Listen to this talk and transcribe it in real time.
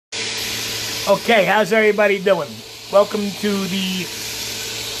Okay, how's everybody doing? Welcome to the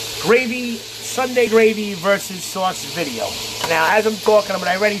Sunday gravy versus sauce video. Now, as I'm talking,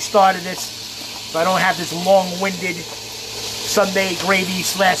 I already started this, so I don't have this long-winded Sunday gravy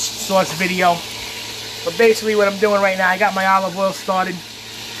slash sauce video. But basically what I'm doing right now, I got my olive oil started.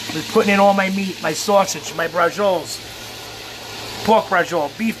 I'm putting in all my meat, my sausage, my brajioles, pork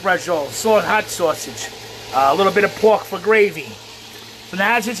braciole, beef braciole, hot sausage, a little bit of pork for gravy. So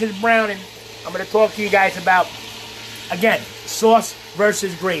now as this is browning, I'm going to talk to you guys about, again, sauce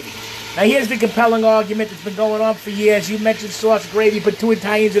versus gravy. Now here's the compelling argument that's been going on for years. You mentioned sauce, gravy, put two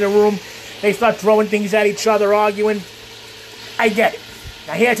Italians in a room, they start throwing things at each other, arguing. I get it.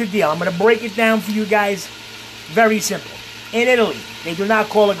 Now here's the deal. I'm going to break it down for you guys. Very simple. In Italy, they do not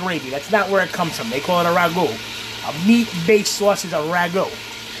call it gravy. That's not where it comes from. They call it a ragu. A meat-based sauce is a ragu.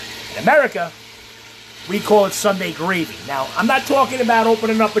 In America, we call it Sunday gravy. Now, I'm not talking about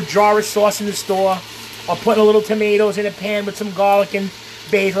opening up a jar of sauce in the store or putting a little tomatoes in a pan with some garlic and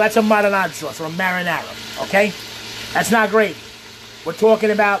basil. That's a marinara sauce or a marinara, okay? That's not gravy. We're talking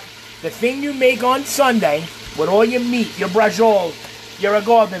about the thing you make on Sunday with all your meat, your braciole, your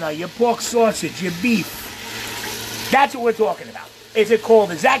agordina, your pork sausage, your beef. That's what we're talking about. Is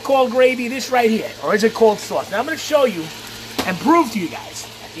that called gravy, this right here, or is it called sauce? Now, I'm going to show you and prove to you guys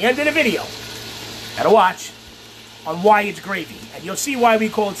at the end of the video, gotta watch, on why it's gravy. And you'll see why we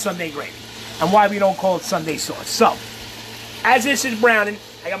call it Sunday gravy and why we don't call it Sunday sauce. So, as this is browning,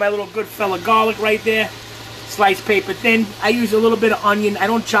 I got my little good fella garlic right there, sliced paper thin. I use a little bit of onion. I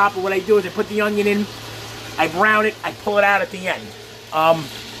don't chop it. What I do is I put the onion in, I brown it, I pull it out at the end.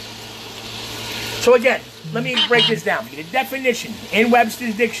 So again, let me break this down. The definition in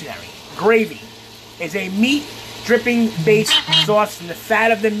Webster's Dictionary, gravy is a meat dripping based sauce from the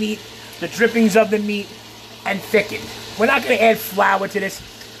fat of the meat, the drippings of the meat, and thickened. We're not going to add flour to this.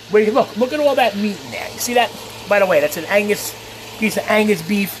 Look at all that meat in there. You see that? By the way, that's an piece of Angus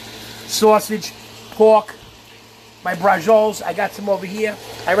beef, sausage, pork, my bracioles. I got some over here.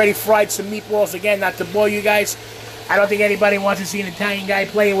 I already fried some meatballs, again, not to bore you guys. I don't think anybody wants to see an Italian guy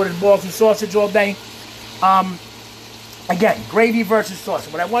playing with his balls and sausage all day. Again, gravy versus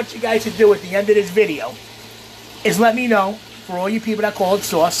sauce. What I want you guys to do at the end of this video is let me know, for all you people that call it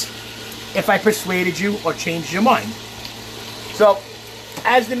sauce, if I persuaded you or changed your mind. So,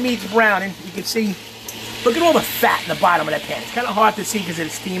 as the meat's browning, you can see, look at all the fat in the bottom of that pan. It's kind of hard to see because of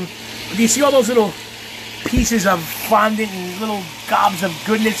the steam. But do you see all those little pieces of fondant and little gobs of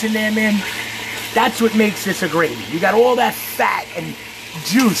goodness in there, man? That's what makes this a gravy. You got all that fat and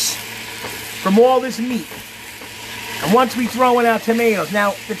juice from all this meat. And once we throw in our tomatoes.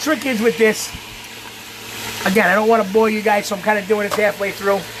 Now, the trick is with this, again, I don't want to bore you guys, so I'm kind of doing this halfway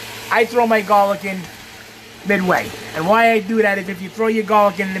through. I throw my garlic in midway. And why I do that is if you throw your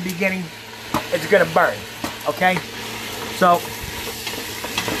garlic in the beginning, it's going to burn. Okay? So,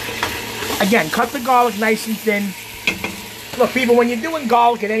 again, cut the garlic nice and thin. Look, people, when you're doing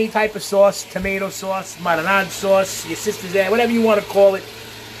garlic in any type of sauce, tomato sauce, marinara sauce, your sister's there, whatever you want to call it,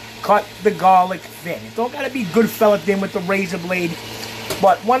 cut the garlic thin. It don't got to be good fella thin with the razor blade.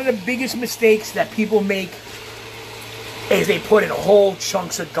 But one of the biggest mistakes that people make is they put in whole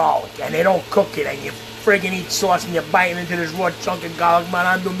chunks of garlic and they don't cook it, and you friggin' eat sauce and you're biting into this raw chunk of garlic.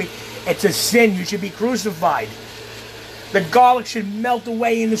 It's a sin. You should be crucified. The garlic should melt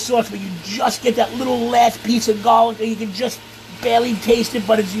away in the sauce, but you just get that little last piece of garlic and you can just barely taste it,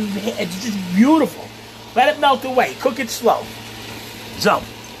 but it's just beautiful. Let it melt away. Cook it slow. So,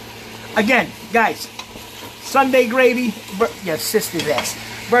 again, guys, Sunday gravy, your sister's ass,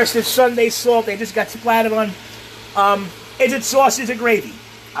 versus Sunday salt. They just got splattered on. Is it sauce? Is it gravy?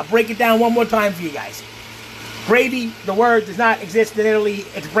 I'll break it down one more time for you guys. Gravy, the word does not exist in Italy.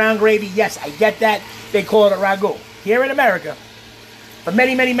 It's brown gravy. Yes, I get that. They call it a ragu. Here in America, for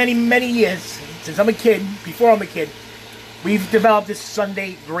many, many, many, many years, since I'm a kid, before I'm a kid, we've developed this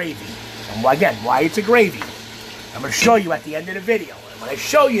Sunday gravy. And again, why it's a gravy, I'm going to show you at the end of the video. And when I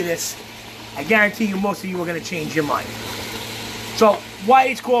show you this, I guarantee you most of you are going to change your mind. So, why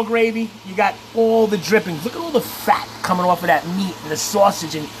it's called gravy, you got all the drippings. Look at all the fat coming off of that meat and the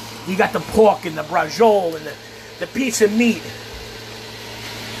sausage, and you got the pork and the braciole and the piece of meat.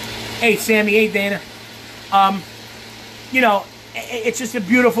 Hey, Sammy. Hey, Dana. You know, it's just a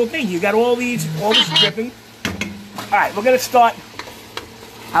beautiful thing. You got all this dripping. All right, we're going to start.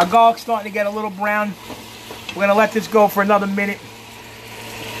 Our garlic's starting to get a little brown. We're going to let this go for another minute.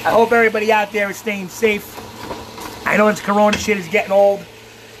 I hope everybody out there is staying safe. I know this corona shit is getting old.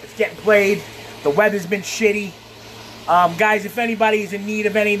 It's getting played. The weather's been shitty. Guys, if anybody's in need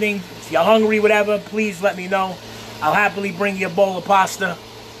of anything, if you're hungry, whatever, please let me know. I'll happily bring you a bowl of pasta.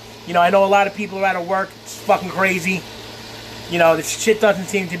 You know, I know a lot of people are out of work. It's fucking crazy. You know, this shit doesn't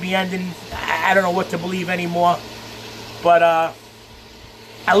seem to be ending. I don't know what to believe anymore. But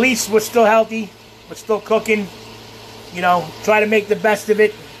at least we're still healthy. We're still cooking. You know, try to make the best of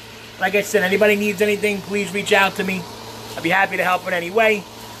it. Like I said, anybody needs anything, please reach out to me. I'd be happy to help in any way.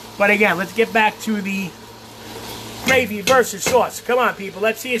 But again, let's get back to the gravy versus sauce. Come on, people.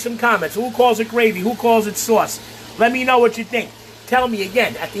 Let's see some comments. Who calls it gravy? Who calls it sauce? Let me know what you think. Tell me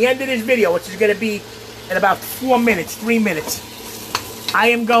again, at the end of this video, which is going to be in about 4 minutes, 3 minutes, I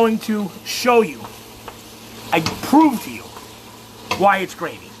am going to show you, I prove to you, why it's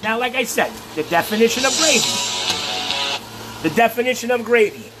gravy. Now, like I said, the definition of gravy. The definition of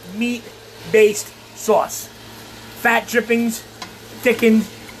gravy. Meat-based sauce. Fat drippings, thickened.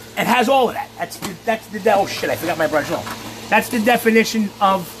 It has all of that. Oh shit, I forgot my brush roll. That's the definition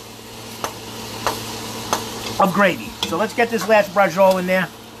of gravy. So let's get this last brush roll in there.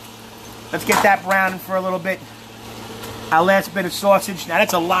 Let's get that browning for a little bit. Our last bit of sausage. Now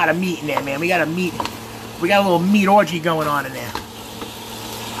that's a lot of meat in there, man. We got a little meat orgy going on in there.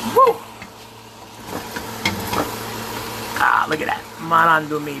 Woo! Ah, look at that.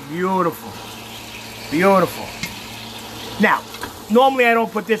 Marando me. Beautiful. Beautiful. Now, normally I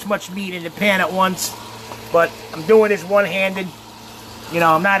don't put this much meat in the pan at once, but I'm doing this one-handed. You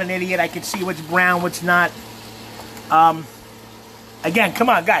know, I'm not an idiot. I can see what's brown, what's not. Again, come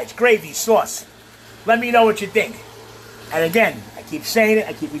on, guys. Gravy, sauce. Let me know what you think. And again, I keep saying it.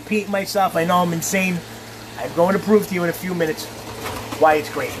 I keep repeating myself. I know I'm insane. I'm going to prove to you in a few minutes why it's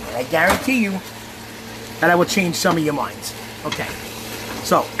gravy. And I guarantee you that I will change some of your minds. Okay.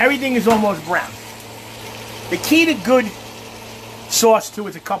 So, everything is almost brown. The key to good sauce, too,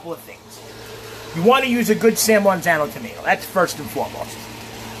 is a couple of things. You want to use a good San Marzano tomato. That's first and foremost.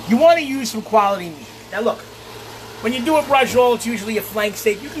 You want to use some quality meat. Now, look. When you do a brush roll, it's usually a flank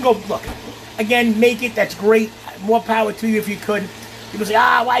steak. You can go, look. Again, make it. That's great. More power to you if you could. People say,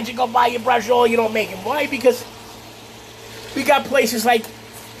 why'd you go buy your brush roll? You don't make them. Why? Because we got places like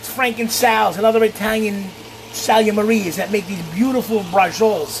Frank and Sal's and other Italian Salia Marias that make these beautiful brush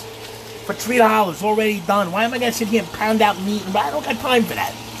rolls for $3 already done. Why am I going to sit here and pound out meat? I don't got time for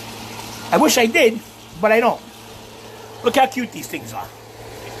that. I wish I did, but I don't. Look how cute these things are.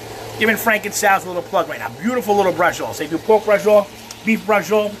 Giving Frank and Sal's a little plug right now. Beautiful little brush rolls. They do pork brush roll, beef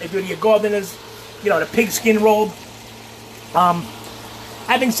brush roll. They do the gardeners, you know, the pigskin roll.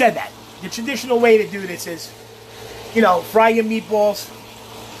 Having said that, the traditional way to do this is, you know, fry your meatballs.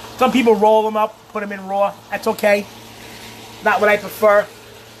 Some people roll them up, put them in raw. That's okay. Not what I prefer.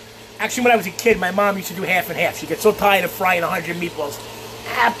 Actually, when I was a kid, my mom used to do half and half. She gets so tired of frying 100 meatballs.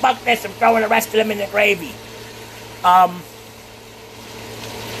 Fuck this, I'm throwing the rest of them in the gravy.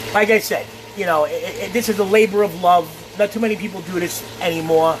 Like I said, you know, this is a labor of love. Not too many people do this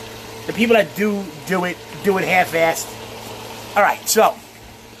anymore. The people that do it half-assed. Alright, so,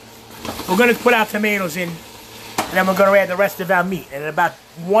 we're going to put our tomatoes in, and then we're going to add the rest of our meat. And in about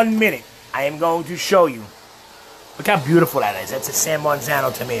 1 minute, I am going to show you. Look how beautiful that is. That's a San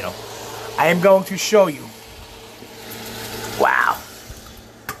Marzano tomato. I am going to show you. Wow.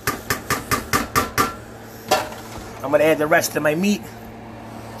 I'm going to add the rest of my meat.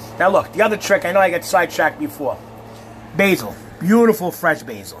 Now look, the other trick, I know I got sidetracked before. Basil. Beautiful fresh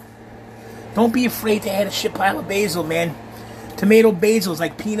basil. Don't be afraid to add a shit pile of basil, man. Tomato basil is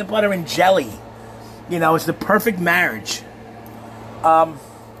like peanut butter and jelly. You know, it's the perfect marriage.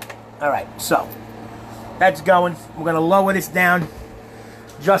 Alright, so. That's going. We're going to lower this down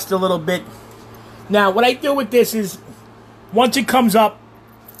just a little bit. Now, what I do with this is, once it comes up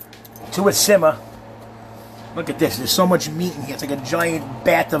to a simmer, look at this. There's so much meat in here. It's like a giant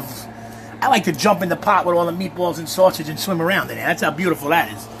bath of... I like to jump in the pot with all the meatballs and sausage and swim around in it. That's how beautiful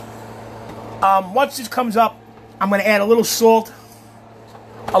that is. Once this comes up, I'm going to add a little salt,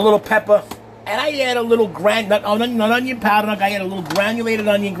 a little pepper, and I add a little not onion powder. I add a little granulated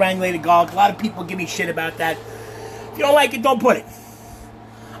onion, granulated garlic. A lot of people give me shit about that. If you don't like it, don't put it.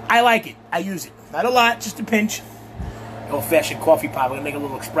 I like it. I use it. Not a lot, just a pinch. Old-fashioned coffee pot. We're going to make a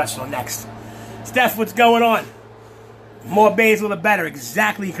little espresso next. Steph, what's going on? More basil, the better.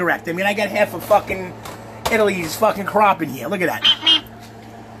 Exactly correct. I mean, I got half of fucking Italy's fucking crop in here. Look at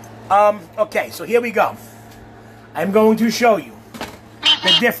that. Okay, so here we go. I'm going to show you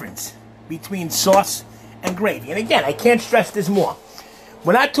the difference between sauce and gravy. And again, I can't stress this more.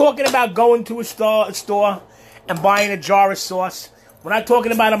 We're not talking about going to a store and buying a jar of sauce. We're not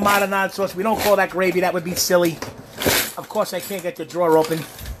talking about a marinade sauce. We don't call that gravy. That would be silly. Of course, I can't get the drawer open.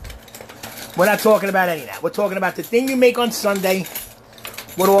 We're not talking about any of that. We're talking about the thing you make on Sunday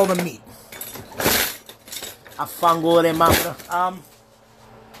with all the meat. A fungal de mamma.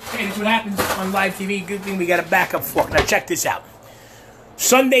 That's what happens on live TV. Good thing we got a backup fork. Now check this out.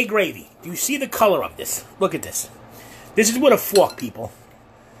 Sunday gravy. Do you see the color of this? Look at this. This is with a fork, people.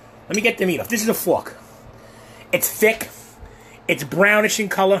 Let me get the meat off. This is a fork. It's thick. It's brownish in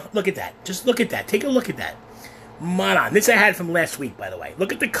color. Look at that. Just look at that. Take a look at that. Mon. This I had from last week, by the way.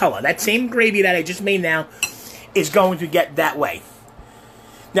 Look at the color. That same gravy that I just made now is going to get that way.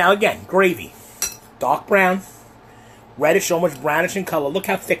 Now, again, gravy. Dark brown. Reddish, almost brownish in color. Look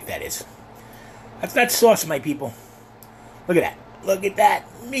how thick that is. That's that sauce, my people. Look at that. Look at that.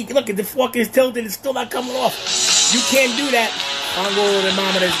 Look at the fork is tilted. It's still not coming off. You can't do that. I'll go over to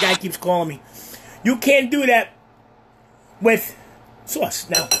mama. This guy keeps calling me. You can't do that with sauce.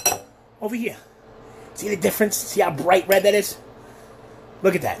 Now, over here. See the difference? See how bright red that is?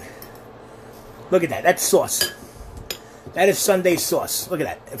 Look at that. Look at that. That's sauce. That is Sunday sauce. Look at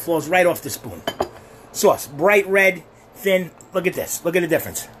that. It falls right off the spoon. Sauce. Bright red, thin. Look at this. Look at the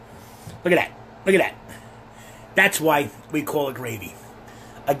difference. Look at that. Look at that. That's why we call it gravy.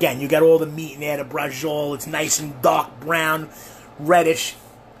 Again, you got all the meat in there, the brajol. It's nice and dark brown, reddish.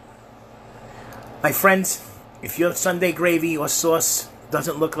 My friends, if your Sunday gravy or sauce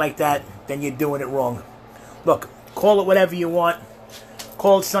doesn't look like that, then you're doing it wrong. Look, call it whatever you want.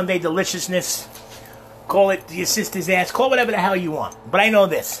 Call it Sunday deliciousness. Call it your sister's ass. Call it whatever the hell you want. But I know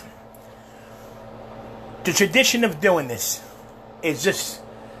this. The tradition of doing this is just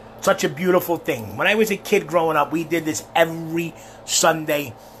such a beautiful thing. When I was a kid growing up, we did this every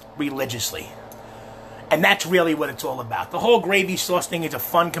Sunday religiously. And that's really what it's all about. The whole gravy sauce thing is a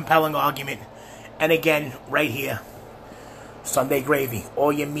fun, compelling argument. And again, right here, Sunday gravy.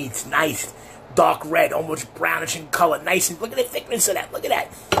 All your meats, nice, dark red, almost brownish in color. Nice and look at the thickness of that. Look at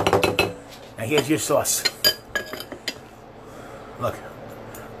that. Now here's your sauce. Look,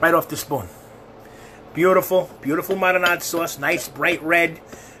 right off the spoon. Beautiful, beautiful marinade sauce. Nice, bright red.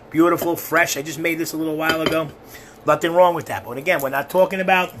 Beautiful, fresh. I just made this a little while ago. Nothing wrong with that. But again, we're not talking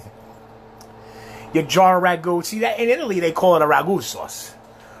about your jar ragu. See, that in Italy, they call it a ragu sauce.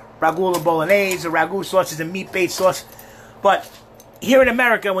 Ragu alla bolognese, a ragu sauce is a meat-based sauce. But here in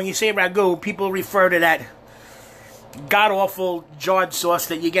America, when you say ragu, people refer to that god-awful jarred sauce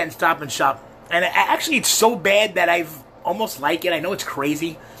that you get in Stop and Shop. And actually, it's so bad that I've almost like it. I know it's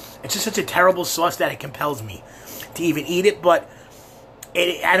crazy. It's just such a terrible sauce that it compels me to even eat it. But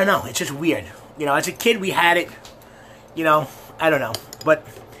I don't know. It's just weird. You know, as a kid, we had it. You know, I don't know. But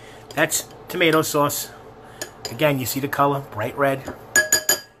that's tomato sauce. Again, you see the color. Bright red.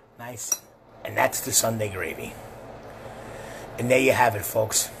 Nice. And that's the Sunday gravy. And there you have it,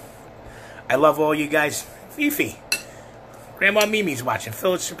 folks. I love all you guys. Fifi. Grandma Mimi's watching.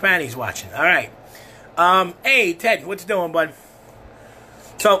 Phyllis Trapani's watching. All right. Hey, Ted. What's doing, bud?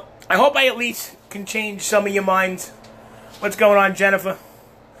 So, I hope I at least can change some of your minds. What's going on, Jennifer?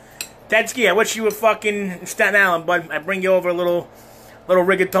 Ted's yeah, what you were fucking Staten Island, bud? I bring you over a little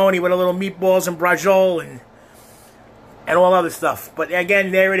rigatoni with a little meatballs and brajol and all other stuff. But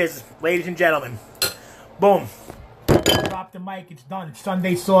again, there it is, ladies and gentlemen. Boom. Drop the mic. It's done. It's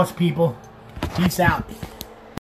Sunday sauce, people. Peace out.